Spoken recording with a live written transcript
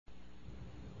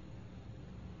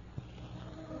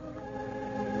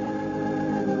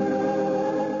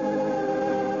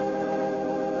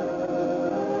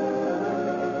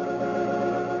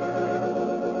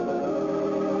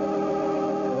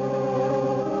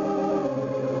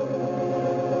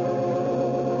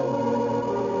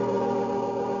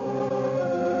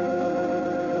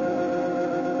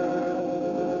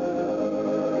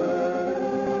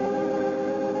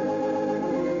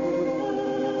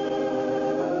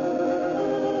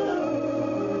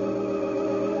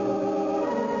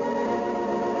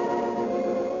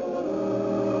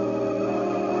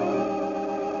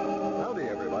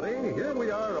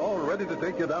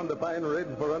take you down to Pine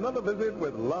Ridge for another visit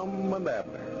with Lum and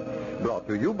Abner. Brought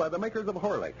to you by the makers of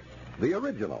Horlicks, the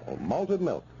original malted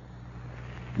milk.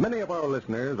 Many of our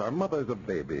listeners are mothers of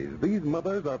babies. These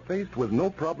mothers are faced with no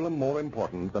problem more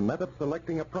important than that of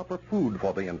selecting a proper food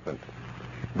for the infant.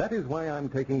 That is why I'm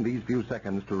taking these few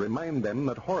seconds to remind them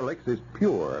that Horlicks is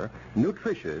pure,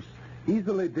 nutritious,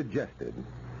 easily digested.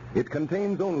 It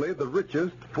contains only the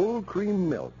richest full-cream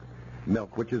milk.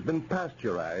 Milk which has been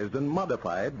pasteurized and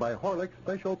modified by Horlicks'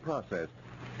 special process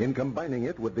in combining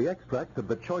it with the extract of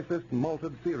the choicest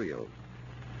malted cereals.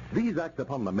 These act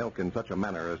upon the milk in such a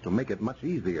manner as to make it much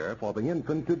easier for the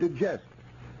infant to digest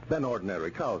than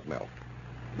ordinary cow's milk.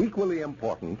 Equally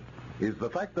important is the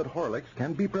fact that Horlicks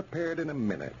can be prepared in a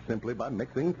minute simply by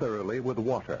mixing thoroughly with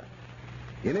water.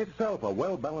 In itself a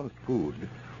well-balanced food,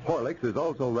 Horlicks is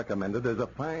also recommended as a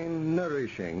fine,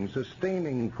 nourishing,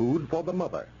 sustaining food for the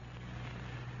mother.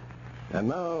 And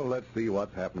now let's see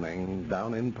what's happening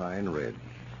down in Pine Ridge.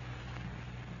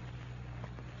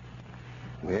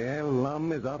 Well,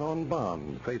 Lum is out on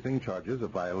bond, facing charges of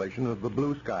violation of the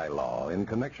Blue Sky Law in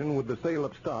connection with the sale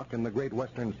of stock in the Great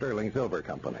Western Sterling Silver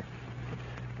Company.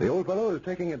 The old fellow is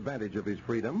taking advantage of his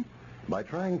freedom by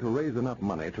trying to raise enough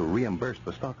money to reimburse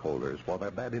the stockholders for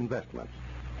their bad investments,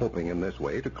 hoping in this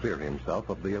way to clear himself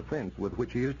of the offense with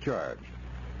which he is charged.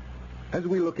 As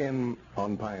we look in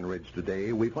on Pine Ridge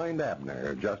today, we find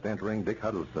Abner just entering Dick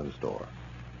Huddleston's store.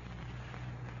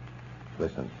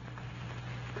 Listen.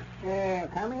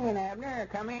 Come in, Abner.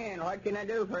 Come in. What can I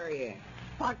do for you?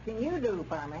 What can you do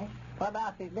for me? What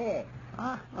about his Dick?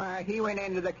 He went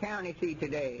into the county seat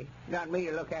today. Got me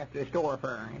to look after the store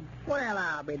for him. Well,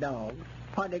 I'll be dogged.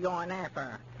 What'd he go in there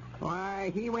for?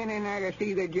 Why, he went in there to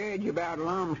see the judge about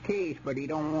Lum's case, but he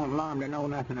don't want Lum to know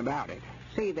nothing about it.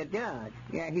 See the judge?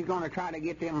 Yeah, he's going to try to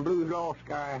get them Blue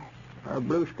Sky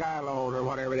laws, or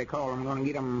whatever they call them, going to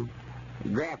get them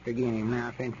drafted against him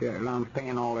now since Lum's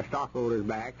paying all the stockholders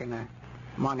back and the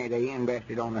money they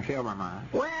invested on the silver mine.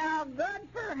 Well, good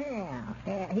for him.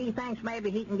 He thinks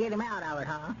maybe he can get him out of it,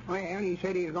 huh? Well, he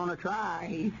said he's going to try.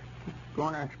 He's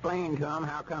going to explain to him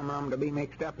how come Lum to be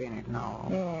mixed up in it and all.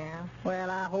 Yeah, well,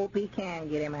 I hope he can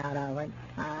get him out of it.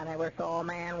 I never saw a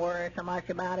man worry so much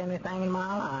about anything in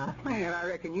my life. Well, I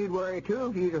reckon you'd worry, too,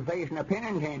 if you was facing a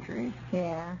penitentiary.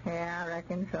 Yeah, I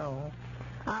reckon so.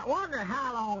 I wonder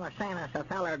how long a sentence a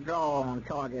feller draw on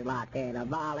charges like that of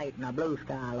violating the Blue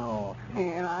Sky Law.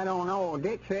 And I don't know.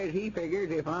 Dick says he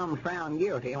figures if Lum's found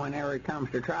guilty whenever it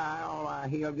comes to trial,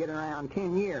 he'll get around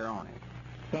 10 years on it.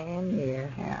 10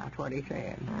 years? Yeah, that's what he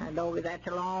said. Doggy, that's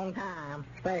a long time,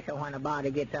 especially when a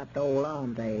body gets up to old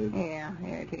Lum's age. Yeah,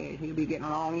 it is. He'll be getting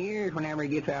long years whenever he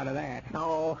gets out of that.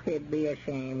 Oh, it'd be a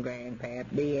shame,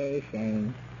 Grandpap, be a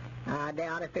shame. I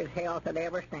doubt if his health would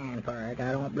ever stand for it.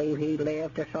 I don't believe he'd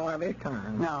live to serve his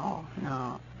term. No.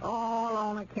 All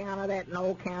on account of that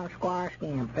no-count Squire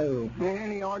Skimp, too. Well,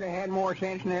 he ought to have had more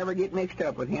sense than ever get mixed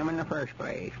up with him in the first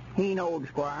place. He knowed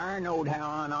Squire, knowed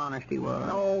how unhonest he was.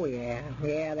 Oh, yeah.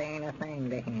 Yeah, there ain't a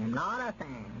thing to him. Not a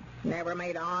thing. Never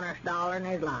made an honest dollar in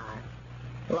his life.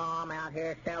 Lum out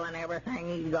here selling everything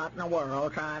he's got in the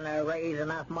world, trying to raise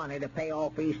enough money to pay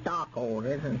off his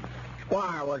stockholders, and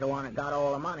Squire was the one that got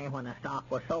all the money when the stock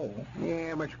was sold.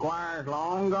 Yeah, but Squire's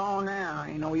long gone now.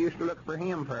 Ain't no use to look for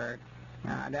him for it.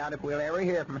 I doubt if we'll ever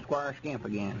hear from Squire Skimp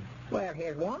again. Well,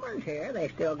 his woman's here. They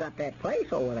still got that place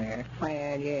over there.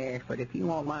 Well, yes, but if you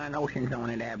want my notions on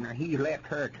it, Abner, he's left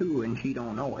her, too, and she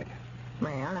don't know it.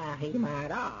 Well, now, he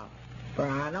might have. For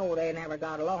I know they never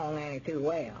got along any too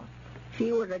well.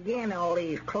 She was again all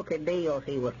these crooked deals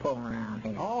he was pulling around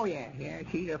here. Oh, yeah,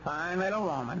 she's a fine little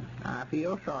woman. I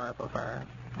feel sorry for her.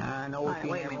 I know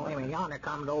Wait a minute. Yonder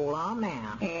comes old Lum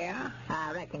now. Yeah?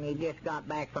 I reckon he just got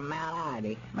back from Mount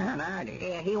Ida. Mount Ida?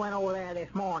 Yeah, he went over there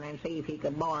this morning to see if he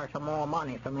could borrow some more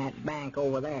money from that bank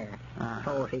over there.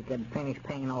 So he could finish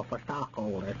paying off for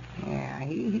stockholders. Yeah,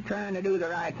 he's trying to do the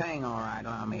right thing, all right,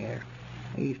 Lum is.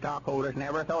 These stockholders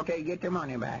never thought they'd get their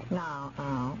money back. No.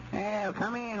 Well,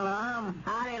 come in, Lum.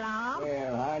 Howdy, Lum.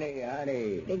 Well,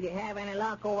 howdy. Did you have any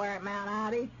luck over at Mount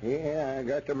Ida? Yeah, I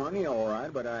got the money all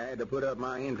right, but I had to put up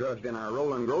my interest in our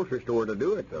rolling grocery store to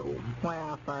do it, though.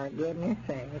 Well, for goodness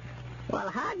sakes. Well,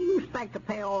 how do you expect to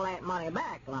pay all that money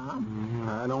back, Lum?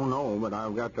 I don't know, but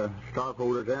I've got the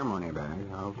stockholders their money back.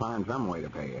 I'll find some way to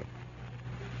pay it.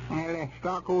 Well, the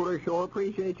stockholders sure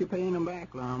appreciate you paying them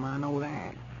back, Lum. I know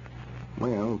that.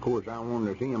 Well, of course, I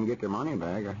wanted to see them get their money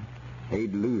back. I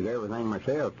hate to lose everything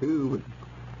myself, too,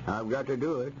 but I've got to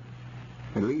do it.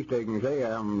 At least they can say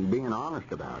I'm being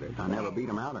honest about it. I never beat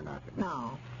them out or nothing.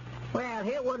 No. Well,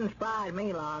 it wouldn't surprise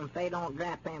me, Lon, if they don't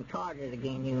drop them charges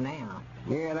again you now.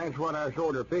 Yeah, that's what I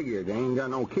sort of figured. They ain't got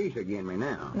no case again me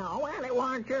now. No, well, it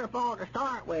wasn't your fault to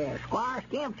start with. Squire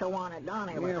Skimp's the one that done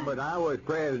everything. Yeah, but I was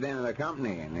president of the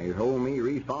company, and they hold me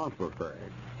responsible for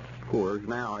it. Of course,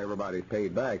 now everybody's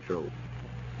paid back, so...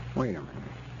 Wait a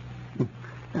minute.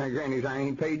 Now, Granny, I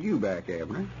ain't paid you back,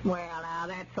 haven't I? Well, now,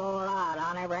 that's all right.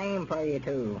 I never aim for you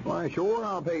to. Why, sure,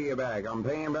 I'll pay you back. I'm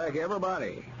paying back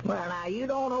everybody. Well, now, you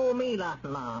don't owe me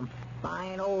nothing, Mom. If I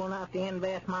ain't old enough to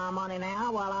invest my money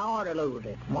now, well, I ought to lose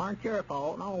it. Weren't your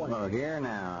fault, no way. Well, here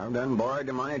now. I've done borrowed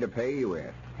the money to pay you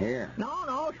with. Here.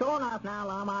 No, sure enough now,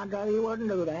 Lum. I'd tell you wouldn't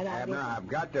do that. Abner, I've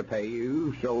got to pay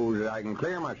you so that I can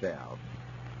clear myself.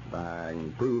 If I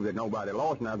can prove that nobody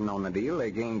lost nothing on the deal,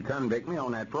 they can't convict me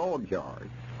on that fraud charge.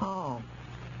 Oh.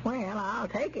 Well, I'll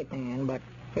take it then, but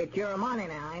it's your money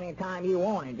now. Any time you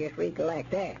want it, just recollect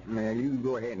that. Well, you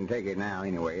go ahead and take it now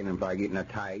anyway, and if I get in a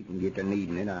tight and get to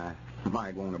needing it, I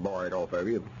might want to borrow it off of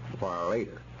you a while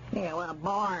later. Yeah, well,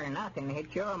 barring nothing,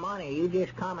 it's your money. You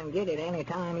just come and get it any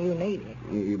time you need it.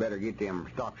 You better get them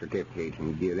stock certificates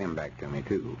and give them back to me,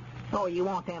 too. Oh, you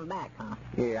want them back, huh?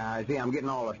 Yeah, I see. I'm getting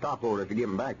all the stockholders to give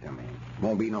them back to me.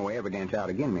 Won't be no evidence out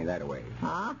against me that way.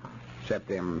 Uh-huh. Except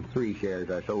them 3 shares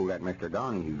I sold that Mr.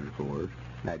 Donahue for,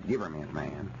 that Giverment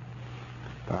man.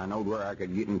 If I knowed where I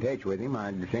could get in touch with him,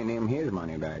 I'd send him his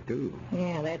money back, too.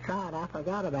 Yeah, that's right. I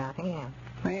forgot about him.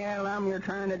 Well, you're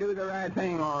trying to do the right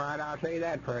thing, all right. I'll say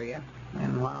that for you.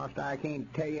 And whilst I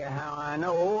can't tell you how I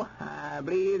know, I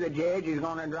believe the judge is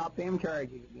going to drop them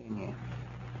charges again you.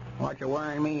 What's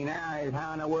worrying me now is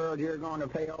how in the world you're going to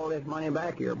pay all this money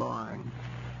back you're borrowing.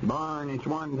 Borrowing it's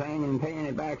one thing and paying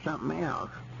it back something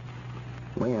else.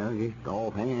 Well, just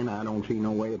offhand, I don't see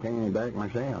no way of paying it back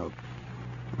myself.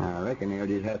 I reckon they'll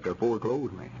just have to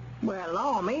foreclose me. Well,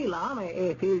 law me, Lum,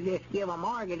 if you just give a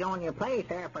mortgage on your place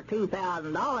there for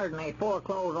 $2,000 and they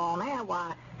foreclose on that,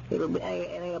 why,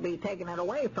 they'll be taking it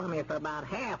away from you for about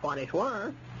half what it's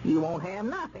worth. You won't have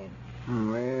nothing.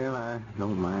 Well, I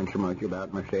don't mind so much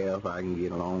about myself. I can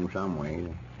get along some way.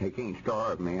 They can't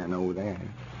starve me, I know that.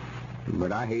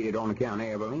 But I hate it on account of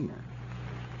Evelina.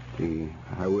 See,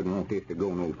 I wouldn't want this to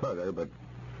go no further, but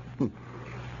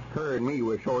her and me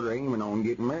was sort of aiming on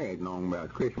getting married long about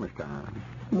Christmas time.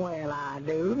 Well, I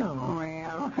do know.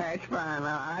 Well, that's fine.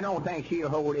 I don't think she'll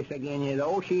hold this against you,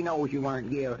 though. She knows you weren't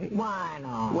guilty. Why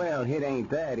not? Well, it ain't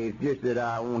that. It's just that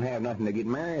I won't have nothing to get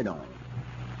married on.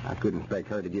 I couldn't expect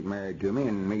her to get married to me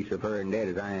and me so fur in debt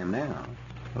as I am now.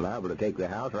 Liable to take the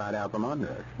house right out from under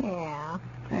us. Yeah.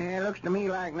 It looks to me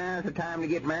like now's the time to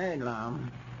get married,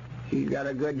 Lum. She's got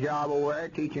a good job over there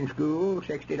teaching school,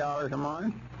 $60 a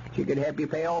month. She could help you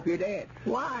pay off your debt.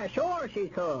 Why, sure she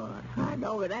could. I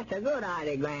know that's a good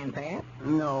idea, Grandpap.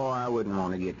 No, I wouldn't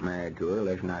want to get married to her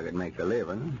unless I could make a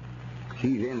living.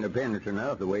 She's independent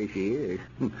enough the way she is.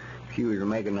 If she was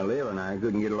making a living, I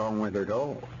couldn't get along with her at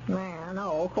all. Well,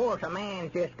 no, of course, a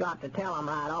man's just got to tell him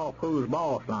right off who's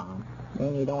boss, Lum.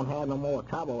 Then you don't have no more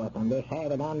trouble with them. Just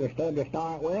have it understood to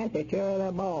start with that you're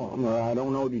the boss. Well, I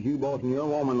don't know that you bossing your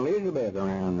woman Elizabeth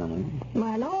around none.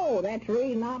 Well, no, that's the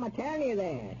reason I'm telling you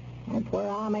that. That's where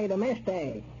I made a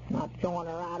mistake. Not showing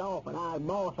her right off that I was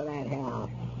boss of that house.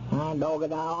 I dog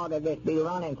it, I ought to just be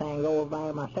running things over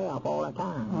by myself all the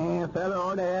time. Yeah, a fella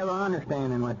ought to have an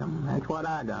understanding with them. That's what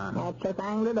I done. That's the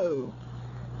thing to do.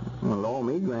 Well, law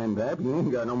me, Grandpap, you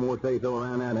ain't got no more say-so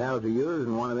around that house of yours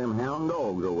than one of them hound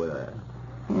dogs over there.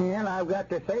 Well, I've got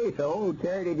to say so.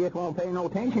 Charity just won't pay no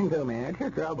attention to me. That's her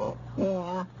trouble.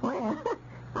 Yeah, well,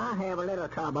 I have a little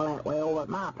trouble that way over at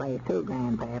my place, too,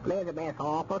 Grandpap. Elizabeth's an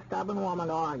awful stubborn woman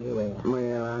to argue with.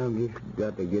 Well, I've just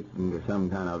got to get into some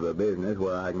kind of a business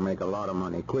where I can make a lot of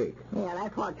money quick. Yeah,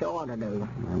 that's what you ought to do.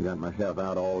 I've got myself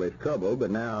out of all this trouble,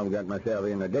 but now I've got myself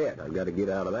into debt. I've got to get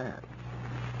out of that.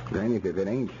 Granny, if it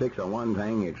ain't 6 of one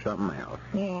thing, it's something else.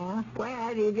 Yeah,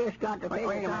 well, you just got to figure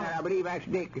Wait a minute, I believe that's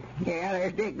Dick. Yeah,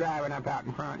 there's Dick driving up out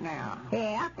in front now.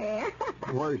 Yeah.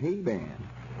 Where's he been?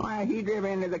 Why, he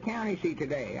driven into the county seat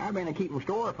today. I've been keeping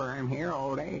store for him here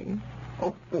all day.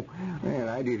 Oh, well,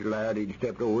 I just allowed he'd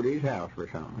stepped over to his house for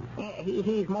something. Yeah,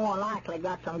 he's more likely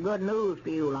got some good news for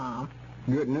you, Lum.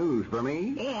 Good news for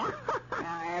me? Yeah.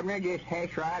 Now, Abner, just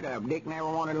hush right up. Dick never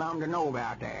wanted Lum to know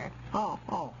about that. Oh,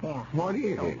 yeah. What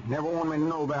is it? Never wanted me to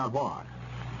know about what?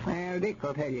 Well, Dick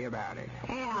will tell you about it.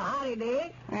 Yeah, howdy,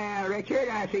 Dick. Richard,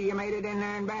 I see you made it in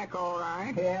there and back all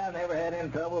right. Yeah, never had any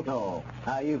trouble at all.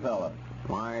 How you fellas?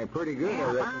 Why, pretty good,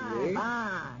 I reckon, Dick.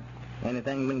 Fine.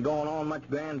 Anything been going on much,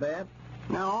 Grandpap?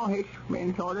 No, it's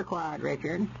been sort of quiet,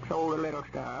 Richard. Sold a little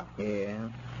stuff. Yeah.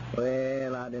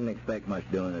 Well, I didn't expect much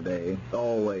doing today. It's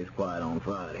always quiet on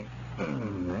Friday. Let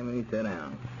me sit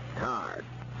down. Tired.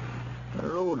 The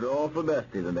roads are awful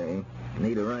dusty today.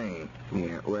 Need a rain.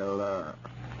 Yeah, well,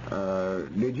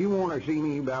 did you want to see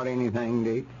me about anything,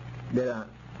 Dick? Did I?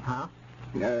 Huh?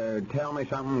 Tell me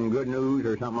something good news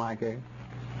or something like that?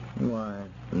 Why,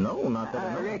 no, not that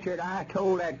I know. Richard, I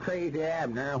told that crazy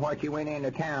Abner what you went into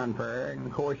town for, and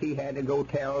of course he had to go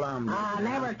tell Lumber. I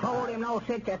never told him no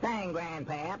such a thing,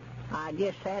 Grandpap. I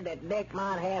just said that Dick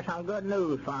might have some good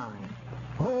news for him.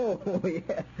 Oh,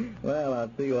 yeah. Well, I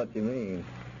see what you mean.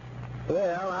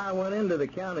 Well, I went into the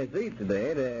county seat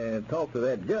today to talk to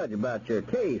that judge about your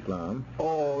case, Lum.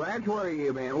 Oh, that's where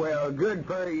you been. Well, good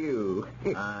for you.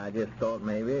 I just thought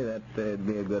maybe that'd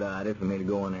be a good idea for me to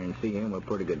go in there and see him. We're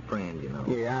pretty good friends, you know.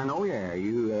 Yeah, I know, yeah.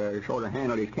 You sort of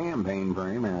handled his campaign for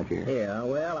him out here. Yeah,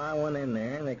 well, I went in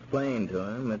there and explained to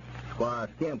him that Squire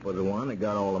Skimp was the one that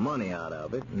got all the money out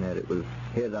of it, and that it was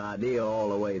his idea all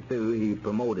the way through. He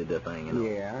promoted the thing, you know.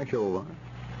 Yeah, sure.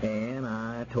 And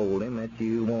I told him that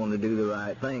you wanted to do the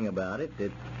right thing about it,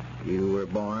 that you were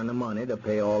borrowing the money to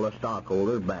pay all the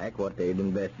stockholders back what they'd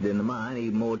invested in the mine,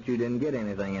 even though you didn't get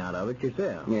anything out of it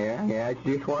yourself. Yeah, it's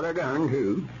just what I done,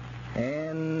 too.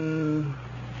 And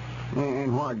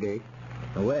what, Dick?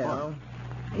 Well,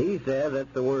 he says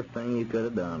that's the worst thing you could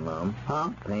have done, Lum.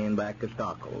 Huh? Paying back the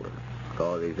stockholders.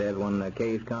 Because he says when the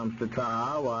case comes to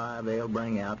trial, why, they'll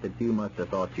bring out that you must have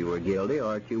thought you were guilty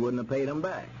or that you wouldn't have paid them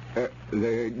back.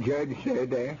 The judge said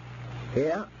that?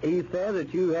 Yeah, he said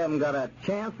that you haven't got a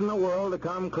chance in the world to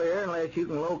come clear unless you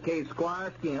can locate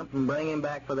Squire Skimp and bring him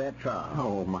back for that trial.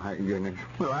 Oh, my goodness.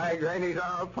 Well, I grannies,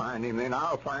 I'll find him, then.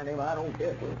 I'll find him. I don't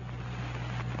care.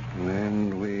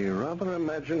 And we rather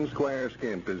imagine Squire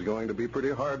Skimp is going to be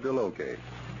pretty hard to locate.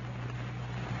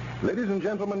 Ladies and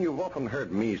gentlemen, you've often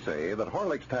heard me say that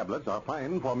Horlick's tablets are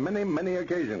fine for many, many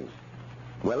occasions.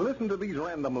 Well, listen to these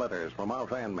random letters from our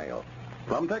fan mail.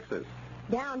 From Texas.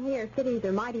 Down here, cities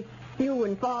are mighty few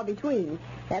and far between.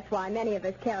 That's why many of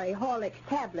us carry Horlick's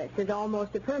tablets as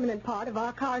almost a permanent part of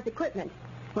our car's equipment.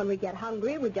 When we get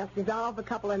hungry, we just dissolve a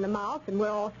couple in the mouth and we're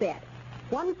all set.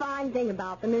 One fine thing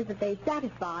about them is that they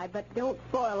satisfy but don't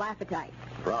spoil appetite.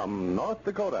 From North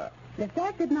Dakota. The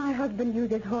fact that my husband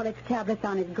uses Horlick's tablets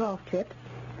on his golf trips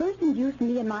first induced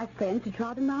me and my friends to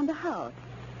trot them around the house.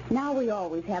 Now we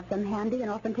always have some handy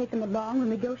and often take them along when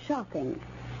we go shopping.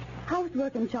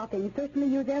 Housework and shopping certainly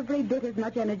use every bit as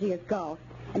much energy as golf,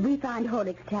 and we find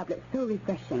Horlick's tablets so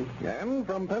refreshing. And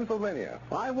from Pennsylvania.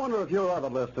 I wonder if your other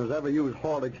listeners ever use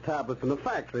Horlick's tablets in the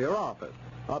factory or office.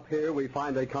 Up here, we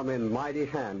find they come in mighty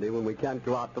handy when we can't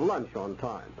go out to lunch on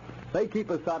time. They keep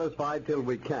us satisfied till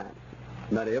we can't.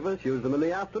 Many of us use them in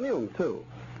the afternoon, too.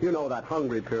 You know that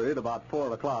hungry period about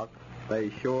 4 o'clock. They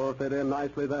sure fit in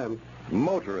nicely then.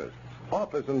 Motorists,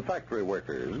 office and factory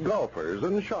workers, golfers,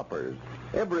 and shoppers.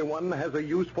 Everyone has a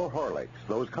use for Horlicks,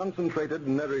 those concentrated,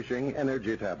 nourishing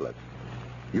energy tablets.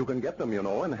 You can get them, you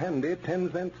know, in handy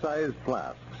 10-cent-sized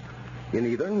flasks, in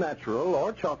either natural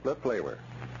or chocolate flavor.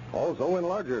 Also in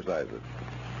larger sizes.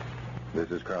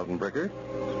 This is Carlton Bricker,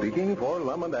 speaking for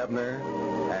Lum and Abner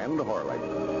and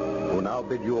Horlicks, who now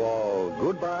bid you all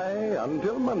goodbye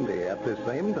until Monday at this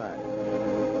same time.